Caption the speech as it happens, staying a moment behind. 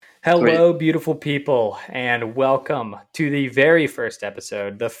Sweet. Hello, beautiful people, and welcome to the very first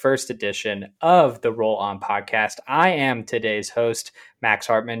episode, the first edition of the Roll On podcast. I am today's host, Max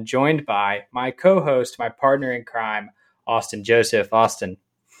Hartman, joined by my co-host, my partner in crime, Austin Joseph. Austin,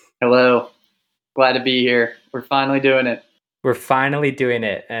 Hello. Glad to be here. We're finally doing it. we're finally doing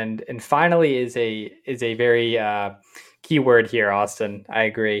it, and finally is a very key word here, Austin. I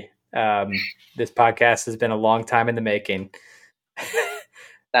agree. This podcast has been a long time in the making.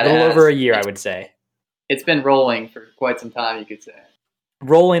 That A little has over a year, I would say. It's been rolling for quite some time, you could say.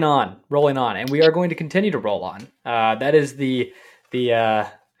 Rolling on, and we are going to continue to roll on. That is the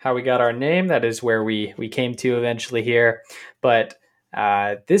how we got our name. That is where we came to eventually here. But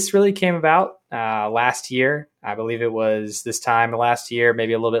this really came about last year. I believe it was this time last year,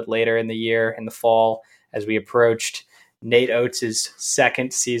 maybe a little bit later in the year, in the fall, as we approached Nate Oates'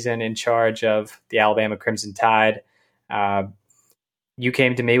 second season in charge of the Alabama Crimson Tide. You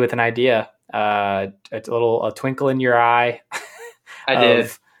came to me with an idea, a twinkle in your eye. I did.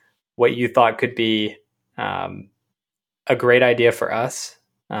 What you thought could be a great idea for us,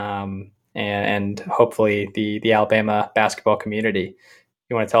 and hopefully the Alabama basketball community.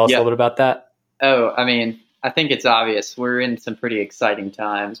 You want to tell us a little bit about that? Oh, I mean, I think it's obvious. We're in some pretty exciting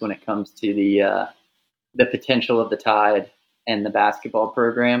times when it comes to the potential of the Tide and the basketball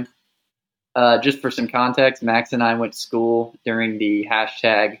program. Just for some context, Max and I went to school during the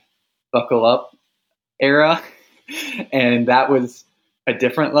hashtag Buckle Up era, and that was a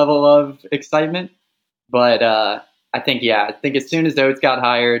different level of excitement. But I think as soon as Oates got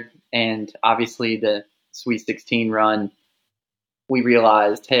hired and obviously the Sweet 16 run, we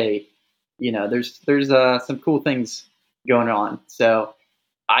realized, hey, there's some cool things going on. So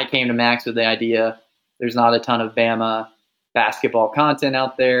I came to Max with the idea. There's not a ton of Bama basketball content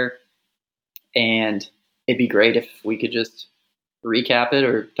out there, and it'd be great if we could just recap it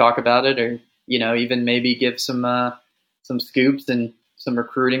or talk about it, or even maybe give some scoops and some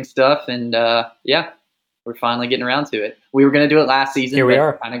recruiting stuff. And we're finally getting around to it. We were going to do it last season. Here we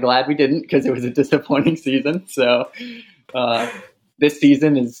are. Kind of glad we didn't, because it was a disappointing season. So this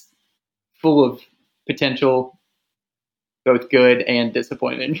season is full of potential, both good and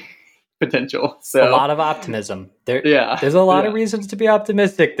disappointing potential. So a lot of optimism. There's a lot of reasons to be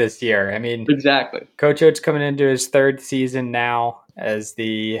optimistic this year. I mean, exactly. Coach Oates, coming into his third season now as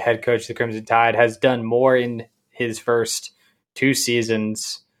the head coach of the Crimson Tide, has done more in his first three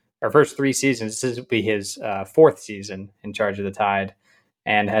seasons. This will be his fourth season in charge of the Tide,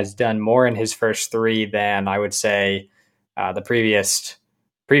 and has done more in his first three than I would say the previous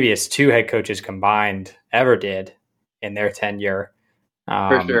two head coaches combined ever did in their tenure.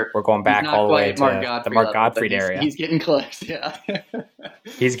 For sure. We're going back all the way to the Mark Gottfried area. He's getting close, yeah.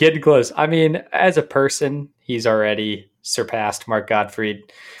 He's getting close. I mean, as a person, he's already surpassed Mark Gottfried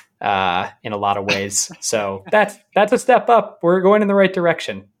in a lot of ways. So that's a step up. We're going in the right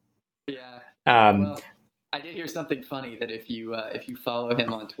direction. Yeah. Well, I did hear something funny, that if you follow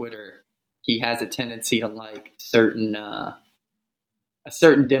him on Twitter, he has a tendency to like a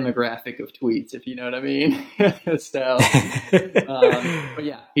certain demographic of tweets, if you know what I mean. So, but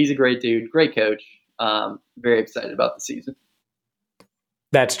yeah, he's a great dude, great coach. Very excited about the season.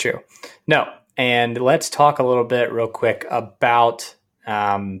 That's true. No, and let's talk a little bit real quick about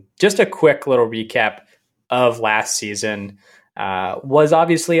just a quick little recap of last season. Was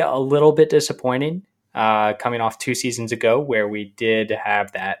obviously a little bit disappointing coming off 2 seasons ago, where we did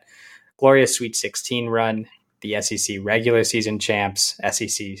have that glorious Sweet 16 run, the SEC regular season champs,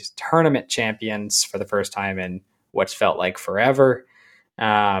 SEC tournament champions for the first time in what's felt like forever.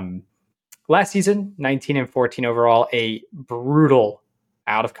 Last season, 19-14 overall, a brutal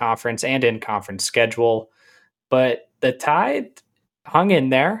out of conference and in conference schedule, but the Tide hung in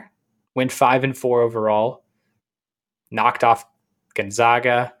there, went 5-4 overall, knocked off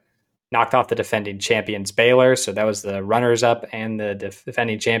Gonzaga, knocked off the defending champions Baylor. So that was the runners up and the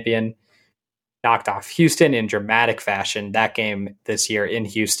defending champion. Knocked off Houston in dramatic fashion. That game this year in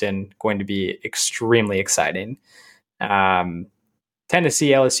Houston going to be extremely exciting. Tennessee,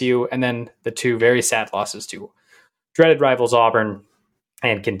 LSU, and then the 2 very sad losses to dreaded rivals Auburn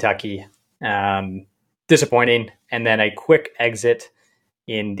and Kentucky. Disappointing. And then a quick exit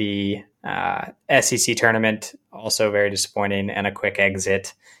in the SEC tournament, also very disappointing, and a quick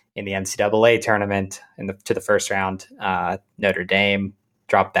exit in the NCAA tournament to the first round. Notre Dame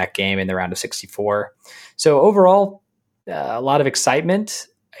dropped that game in the round of 64. So overall, a lot of excitement,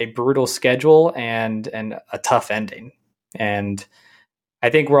 a brutal schedule, and a tough ending. And I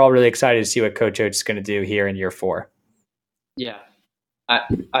think we're all really excited to see what Coach Oates is going to do here in year 4. Yeah,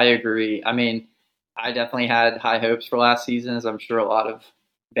 I agree. I mean, I definitely had high hopes for last season, as I'm sure a lot of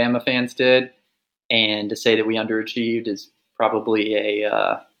Bama fans did, and to say that we underachieved is probably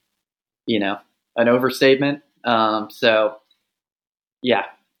an overstatement. So yeah,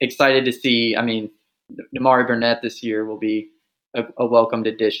 excited to see. I mean, Nimari Burnett this year will be a welcomed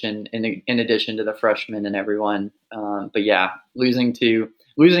addition in addition to the freshmen and everyone. But yeah, losing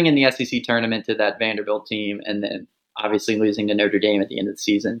in the SEC tournament to that Vanderbilt team, and then obviously losing to Notre Dame at the end of the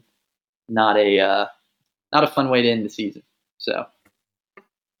season, not a fun way to end the season. So.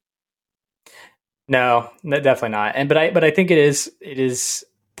 No, definitely not. But I think it is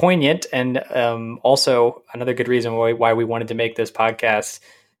poignant, and also another good reason why we wanted to make this podcast.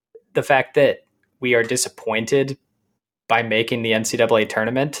 The fact that we are disappointed by making the NCAA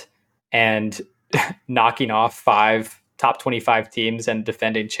tournament and knocking off 5 top 25 teams and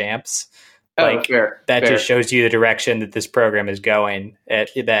defending champs. Fair. Just shows you the direction that this program is going.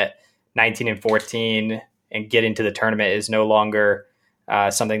 That 19-14 and getting to the tournament is no longer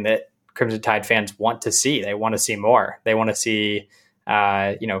something that Crimson Tide fans want to see. They want to see more. They want to see,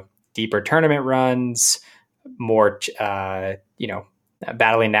 deeper tournament runs, more,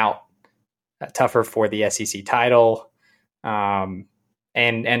 battling out tougher for the SEC title, and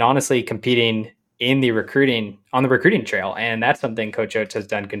honestly competing on the recruiting trail. And that's something Coach Oates has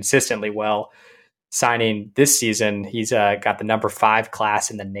done consistently well. Signing this season, he's got the number 5 class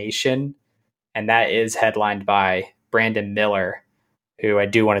in the nation, and that is headlined by Brandon Miller, who I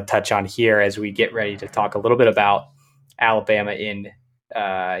do want to touch on here as we get ready to talk a little bit about Alabama in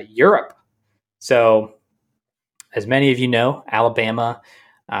Europe. So, as many of you know, Alabama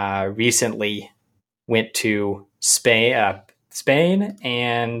recently went to Spain,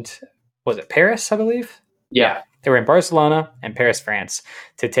 and was it Paris, I believe? Yeah. They were in Barcelona and Paris, France,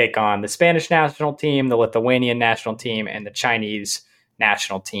 to take on the Spanish national team, the Lithuanian national team, and the Chinese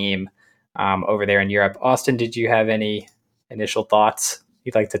national team over there in Europe. Austin, did you have any initial thoughts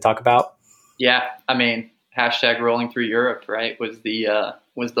you'd like to talk about? Yeah, I mean, #rolling through Europe, right, was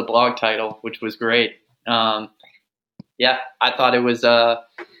the blog title, which was great. Yeah, I thought it was a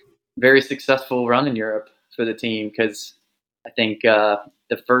very successful run in Europe for the team, because I think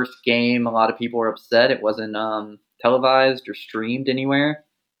the first game, a lot of people were upset it wasn't televised or streamed anywhere.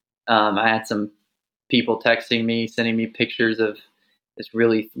 I had some people texting me, sending me pictures of this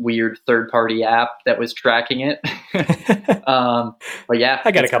really weird third-party app that was tracking it. But yeah,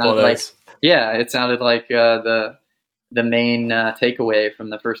 I got a couple of those. It sounded like the main takeaway from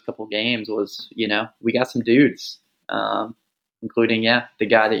the first couple games was, we got some dudes, including the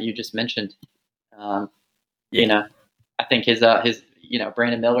guy that you just mentioned. I think his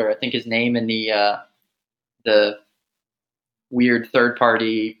Brandon Miller. I think his name in the weird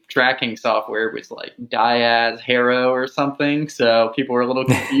third-party tracking software was like Diaz Harrow or something. So people were a little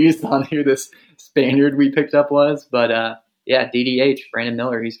confused on who this Spaniard we picked up was. But DDH, Brandon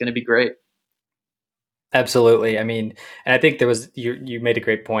Miller, he's going to be great. Absolutely. I mean, and I think you made a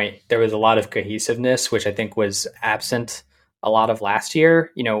great point. There was a lot of cohesiveness, which I think was absent a lot of last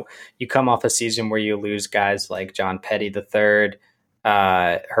year. You come off a season where you lose guys like John Petty III,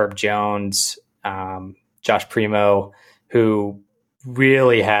 Herb Jones, Josh Primo, who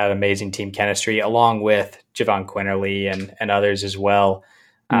really had amazing team chemistry, along with Javon Quinterly and others as well.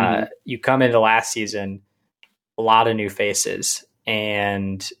 Mm-hmm. You come into last season, a lot of new faces,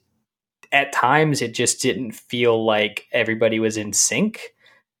 and at times it just didn't feel like everybody was in sync.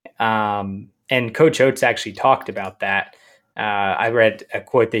 And Coach Oates actually talked about that. I read a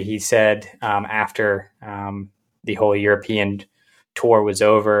quote that he said after the whole European tour was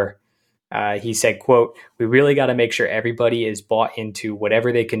over. He said, quote, "We really got to make sure everybody is bought into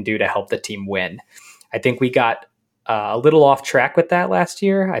whatever they can do to help the team win." I think we got a little off track with that last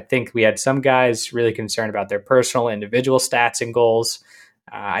year. I think we had some guys really concerned about their personal, individual stats and goals.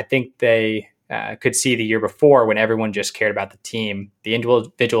 I think they could see the year before when everyone just cared about the team. The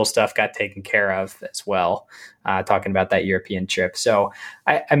individual stuff got taken care of as well, talking about that European trip. So,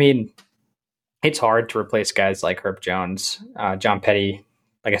 I mean, it's hard to replace guys like Herb Jones, John Petty,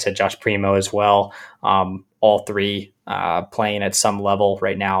 like I said, Josh Primo as well. All three playing at some level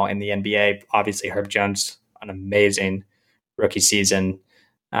right now in the NBA. Obviously, Herb Jones, an amazing rookie season.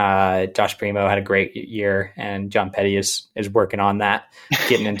 Josh Primo had a great year, and John Petty is working on that,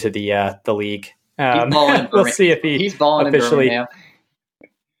 getting into the league. We'll see if he's balling officially. In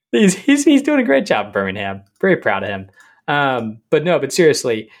Birmingham. He's doing a great job in Birmingham. Very proud of him. But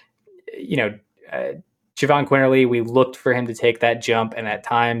seriously, Javon Quinterly, we looked for him to take that jump, and at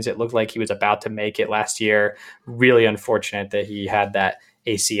times it looked like he was about to make it last year. Really unfortunate that he had that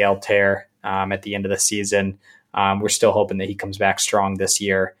ACL tear at the end of the season. We're still hoping that he comes back strong this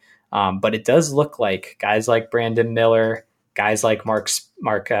year. But it does look like guys like Brandon Miller, guys like Mark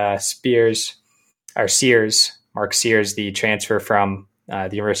Sears, the transfer from the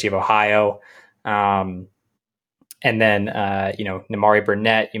University of Ohio. And then, Nimari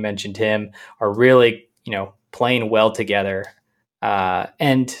Burnett, you mentioned him, are really, playing well together.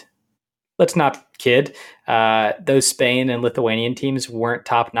 And let's not kid, those Spain and Lithuanian teams weren't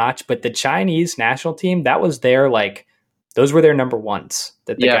top notch, but the Chinese national team, that was those were their number ones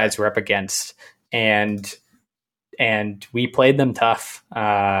that the guys were up against. And we played them tough. We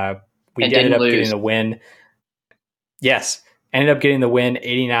ended up getting the win. Yes. Ended up getting the win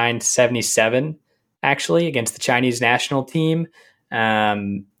 89-77, actually, against the Chinese national team.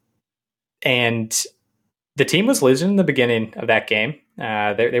 And the team was losing in the beginning of that game.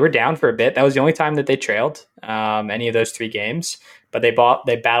 They were down for a bit. That was the only time that they trailed any of those 3 games. But they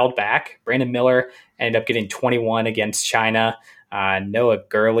battled back. Brandon Miller ended up getting 21 against China. Noah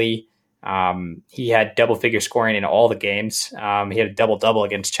Gurley, he had double-figure scoring in all the games. He had a double-double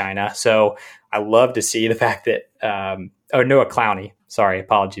against China. So I love to see the fact that Noah Clowney. Sorry,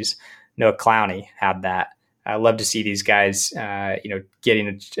 apologies. Noah Clowney had that. I love to see these guys,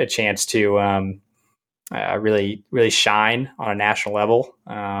 getting a chance to really, really shine on a national level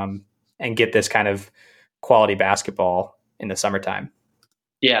and get this kind of quality basketball in the summertime.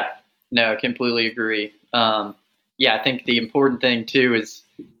 Yeah, no, I completely agree. I think the important thing too is,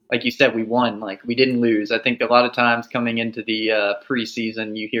 like you said, we won. Like, we didn't lose. I think a lot of times coming into the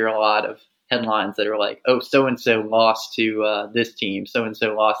preseason, you hear a lot of headlines that are like, oh, so-and-so lost to this team.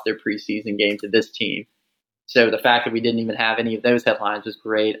 So-and-so lost their preseason game to this team. So the fact that we didn't even have any of those headlines was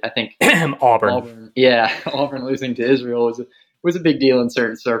great. I think Auburn losing to Israel was a big deal in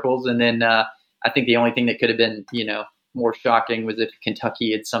certain circles. And then I think the only thing that could have been, more shocking was if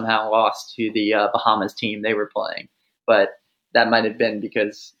Kentucky had somehow lost to the Bahamas team they were playing. But that might have been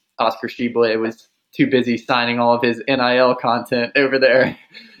because Oscar Tshiebwe was too busy signing all of his NIL content over there.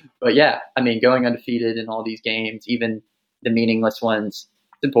 But yeah, I mean, going undefeated in all these games, even the meaningless ones,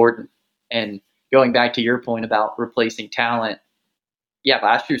 it's important. And going back to your point about replacing talent,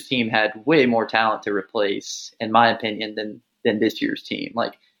 last year's team had way more talent to replace, in my opinion, than this year's team.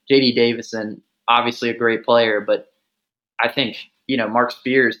 Like, J.D. Davison, obviously a great player, but I think, Mark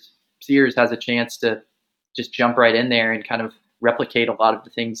Sears has a chance to just jump right in there and kind of replicate a lot of the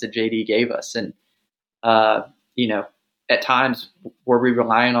things that JD gave us. And, at times, were we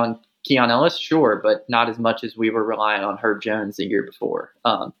relying on Keon Ellis? Sure, but not as much as we were relying on Herb Jones the year before.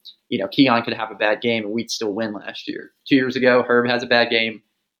 Keon could have a bad game and we'd still win last year. 2 years ago, Herb has a bad game.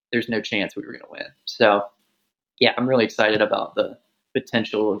 There's no chance we were going to win. So, I'm really excited about the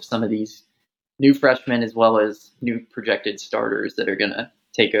potential of some of these new freshmen as well as new projected starters that are going to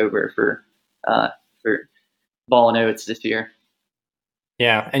take over for Ball and Oates this year.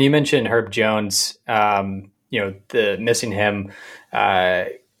 Yeah, and you mentioned Herb Jones. The missing him.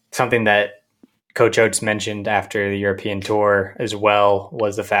 Something that Coach Oates mentioned after the European tour as well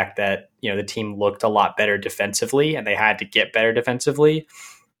was the fact that the team looked a lot better defensively, and they had to get better defensively.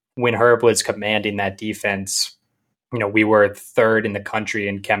 When Herb was commanding that defense, we were 3rd in the country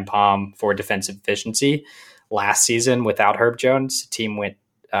in KenPom for defensive efficiency. Last season, without Herb Jones, the team was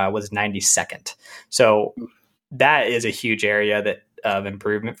 92nd. So that is a huge area of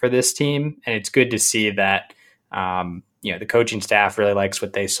improvement for this team, and it's good to see that the coaching staff really likes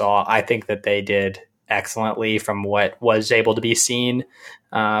what they saw. I think that they did excellently from what was able to be seen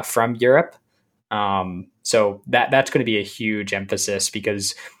from Europe. So that's going to be a huge emphasis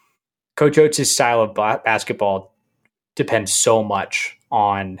because Coach Oates' style of basketball depends so much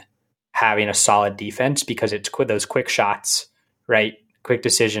on having a solid defense because it's those quick shots, right? Quick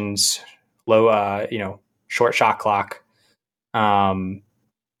decisions, low, short shot clock, and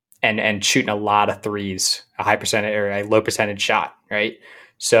shooting a lot of threes, a high percentage or a low percentage shot, right?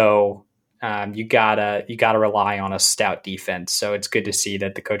 So you gotta rely on a stout defense. So it's good to see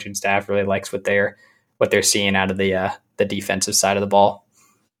that the coaching staff really likes what they're seeing out of the defensive side of the ball.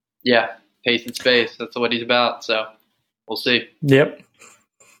 Yeah, pace and space. That's what he's about. So we'll see. Yep.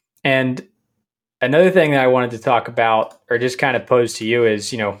 And another thing that I wanted to talk about or just kind of pose to you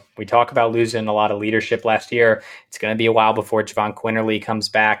is, we talk about losing a lot of leadership last year. It's going to be a while before Javon Quinterly comes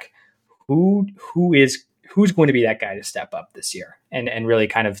back. Who's going to be that guy to step up this year and really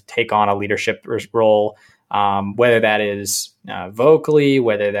kind of take on a leadership role, whether that is vocally,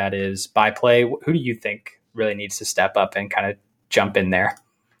 whether that is by play? Who do you think really needs to step up and kind of jump in there?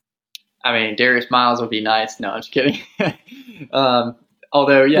 I mean, Darius Miles would be nice. No, I'm just kidding.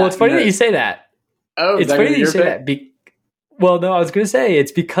 Although, yeah. Well, it's funny that you say that. Oh, it's funny that you say that. Well, no, I was going to say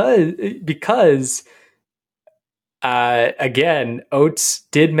it's because again, Oates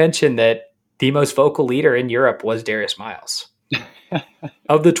did mention that the most vocal leader in Europe was Darius Miles.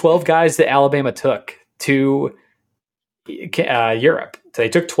 Of the 12 guys that Alabama took to Europe, so they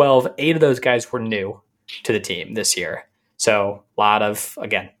took 12. 8 of those guys were new to the team this year. So a lot of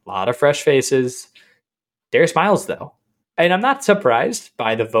fresh faces. Darius Miles, though. And I'm not surprised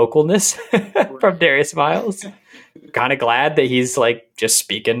by the vocalness from Darius Miles. Kind of glad that he's like just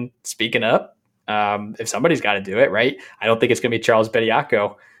speaking up. If somebody's got to do it, right? I don't think it's going to be Charles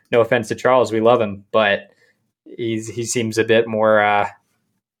Bediako. No offense to Charles, we love him, but he seems a bit more a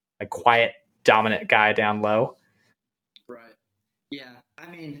quiet, dominant guy down low. Right. Yeah. I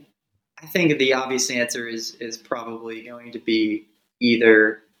mean, I think the obvious answer is probably going to be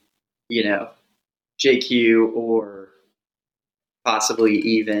either, JQ or possibly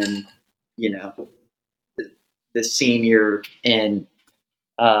even, the senior in,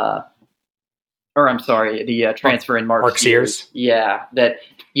 the transfer in Mark Sears. Yeah, that,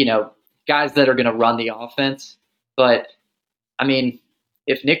 guys that are going to run the offense. But, I mean,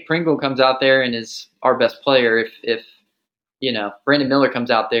 if Nick Pringle comes out there and is our best player, if Brandon Miller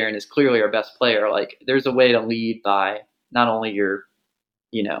comes out there and is clearly our best player, like there's a way to lead by not only your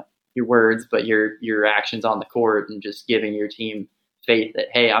words, but your actions on the court and just giving your team faith that,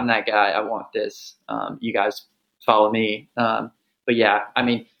 hey, I'm that guy. I want this. You guys follow me. But yeah, I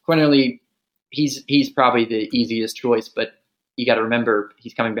mean, Quinerly, he's probably the easiest choice, but you got to remember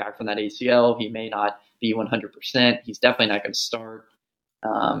he's coming back from that ACL. He may not be 100%. He's definitely not going to start,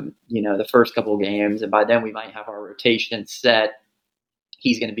 the first couple of games. And by then we might have our rotation set.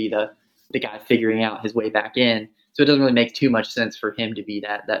 He's going to be the guy figuring out his way back in. So it doesn't really make too much sense for him to be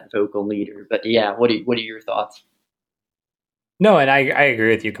that vocal leader. But yeah, what are your thoughts? No, and I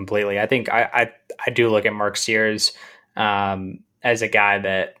agree with you completely. I think I do look at Mark Sears as a guy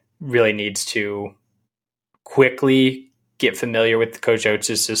that really needs to quickly get familiar with Coach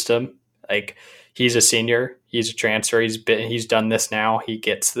Oates' system. Like, he's a senior, he's a transfer, he's done this now. He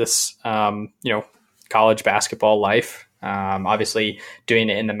gets this, college basketball life. Obviously, doing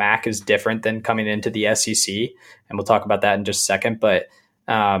it in the MAC is different than coming into the SEC, and we'll talk about that in just a second. But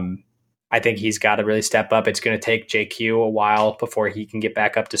I think he's got to really step up. It's going to take JQ a while before he can get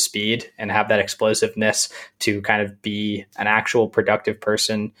back up to speed and have that explosiveness to kind of be an actual productive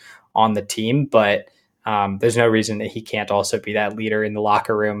person on the team. But there's no reason that he can't also be that leader in the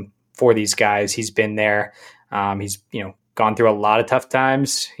locker room for these guys. He's been there. He's, gone through a lot of tough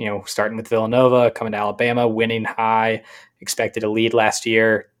times, starting with Villanova, coming to Alabama, winning high, expected a lead last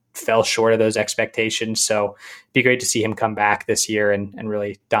year, fell short of those expectations. So it'd be great to see him come back this year and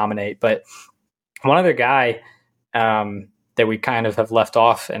really dominate. But one other guy that we kind of have left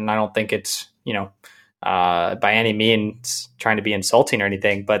off, and I don't think it's, by any means trying to be insulting or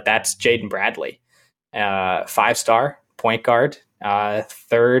anything, but that's Jaden Bradley, 5-star point guard,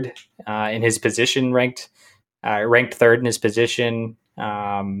 third in his position, ranked third in his position.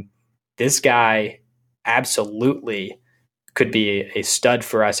 This guy absolutely could be a stud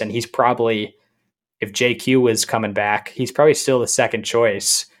for us. And he's probably, if JQ was coming back, he's probably still the second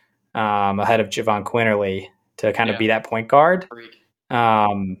choice ahead of Javon Quinerly to kind of be that point guard.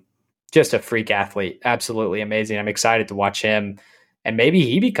 Just a freak athlete. Absolutely amazing. I'm excited to watch him. And maybe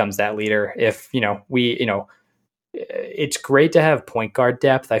he becomes that leader if, it's great to have point guard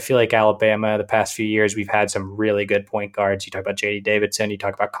depth. I feel like Alabama, the past few years, we've had some really good point guards. You talk about J.D. Davidson, you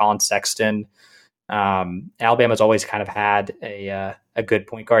talk about Colin Sexton. Alabama's always kind of had a good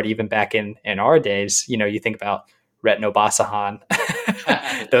point guard, even back in our days. You think about Rhett Nobasahan,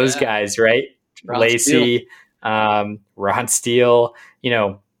 those guys, right? Ron Lacey, Ron Steele,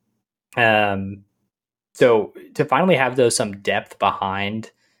 so to finally have some depth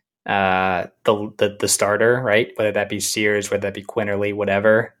behind the starter, right? Whether that be Sears, whether that be Quinerly,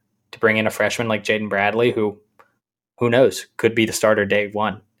 whatever, to bring in a freshman like Jaden Bradley, who knows, could be the starter day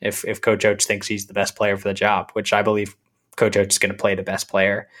one if Coach Oates thinks he's the best player for the job, which I believe Coach Oates is going to play the best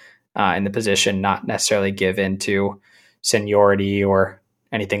player in the position, not necessarily give in to seniority or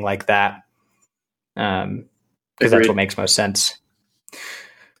anything like that. Because that's what makes most sense.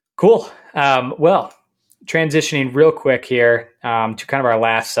 Cool. Well, transitioning real quick here to kind of our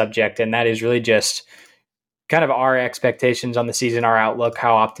last subject, and that is really just kind of our expectations on the season, our outlook,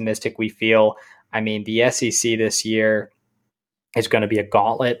 how optimistic we feel. I mean, the SEC this year is going to be a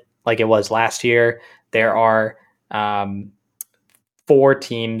gauntlet like it was last year. There are 4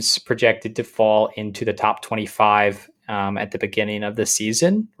 teams projected to fall into the top 25 at the beginning of the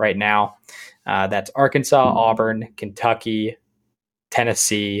season right now. That's Arkansas, Auburn, Kentucky,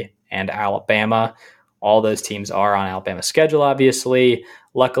 Tennessee, and Alabama. All those teams are on Alabama's schedule, obviously.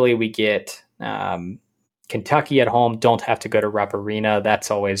 Luckily, we get kind Kentucky at home, don't have to go to Rupp Arena. That's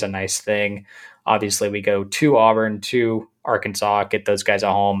always a nice thing. Obviously, we go to Auburn, to Arkansas, get those guys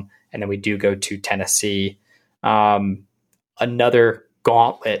at home, and then we do go to Tennessee. Another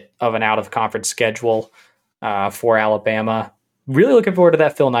gauntlet of an out-of-conference schedule for Alabama. Really looking forward to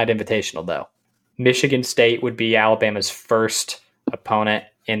that Phil Knight Invitational, though. Michigan State would be Alabama's first opponent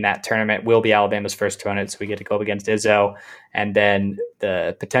in that tournament, will be Alabama's first opponent, so we get to go up against Izzo. And then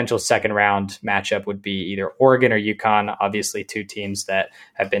the potential second round matchup would be either Oregon or UConn, obviously two teams that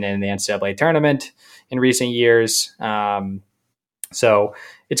have been in the NCAA tournament in recent years. So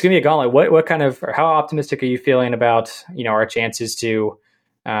it's going to be a gauntlet. What kind of, or how optimistic are you feeling about, our chances to,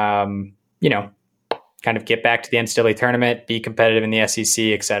 kind of get back to the NCAA tournament, be competitive in the SEC,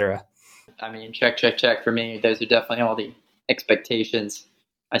 et cetera? I mean, check for me. Those are definitely all the expectations.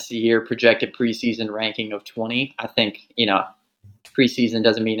 I see here projected preseason ranking of 20. I think, preseason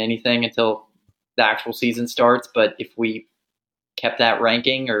doesn't mean anything until the actual season starts. But if we kept that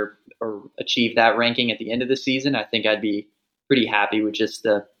ranking or achieved that ranking at the end of the season, I think I'd be pretty happy with just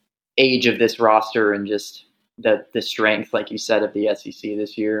the age of this roster and just the strength, like you said, of the SEC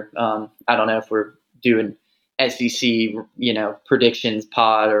this year. I don't know if we're doing SEC, predictions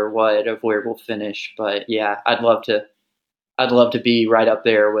pod or what of where we'll finish, but yeah, I'd love to be right up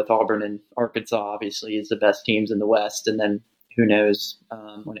there with Auburn and Arkansas. Obviously, is the best teams in the West, and then who knows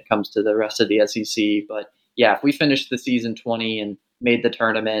when it comes to the rest of the SEC. But yeah, if we finished the season 20 and made the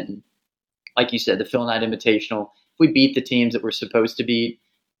tournament, and like you said, the Phil Knight Invitational, if we beat the teams that we're supposed to beat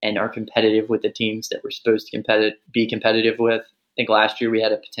and are competitive with the teams that we're supposed to be competitive with. I think last year we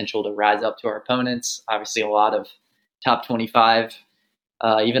had a potential to rise up to our opponents. Obviously, a lot of top 25,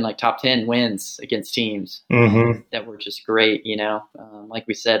 even like top 10 wins against teams that were just great. Like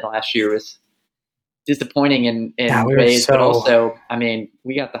we said, last year was disappointing in ways, but also, I mean,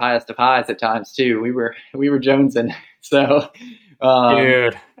 we got the highest of highs at times too. We were jonesing, so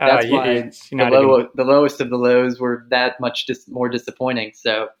dude, that's why the lowest of the lows were that much more disappointing.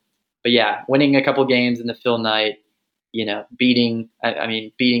 So, but yeah, winning a couple games in the Phil Knight, beating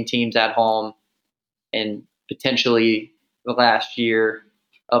teams at home, and potentially the last year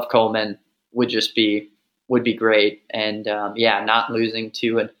of Coleman would be great. And not losing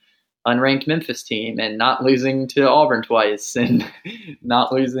to an unranked Memphis team, and not losing to Auburn twice, and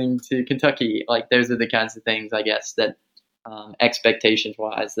not losing to Kentucky. Like, those are the kinds of things, I guess, that expectations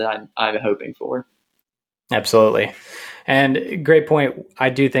wise that I'm hoping for. Absolutely. And great point. I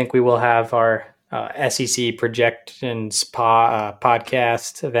do think we will have our SEC projections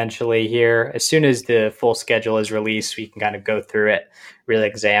podcast eventually here. As soon as the full schedule is released, we can kind of go through it, really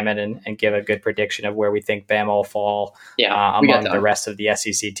examine and give a good prediction of where we think Bama will fall among the rest of the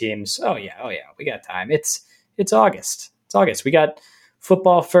SEC teams. Oh yeah, we got time. It's August. We got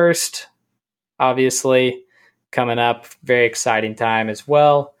football first, obviously, coming up. Very exciting time as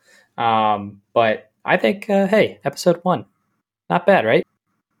well. But I think, episode 1, not bad, right?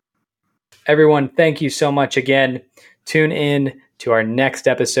 Everyone, thank you so much again. Tune in to our next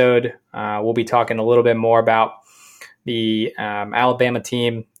episode. We'll be talking a little bit more about the Alabama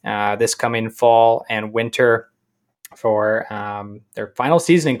team this coming fall and winter for their final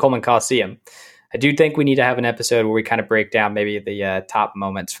season in Coleman Coliseum. I do think we need to have an episode where we kind of break down maybe the top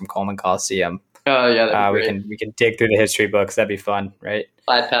moments from Coleman Coliseum. Oh yeah, that'd be great. We can dig through the history books. That'd be fun, right?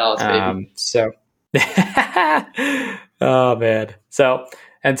 Five pals, baby. Oh man. So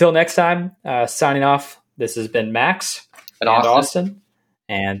until next time, signing off. This has been Max and Austin.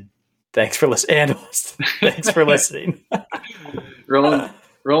 And thanks for listening. Thanks for listening. Rolling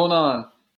on.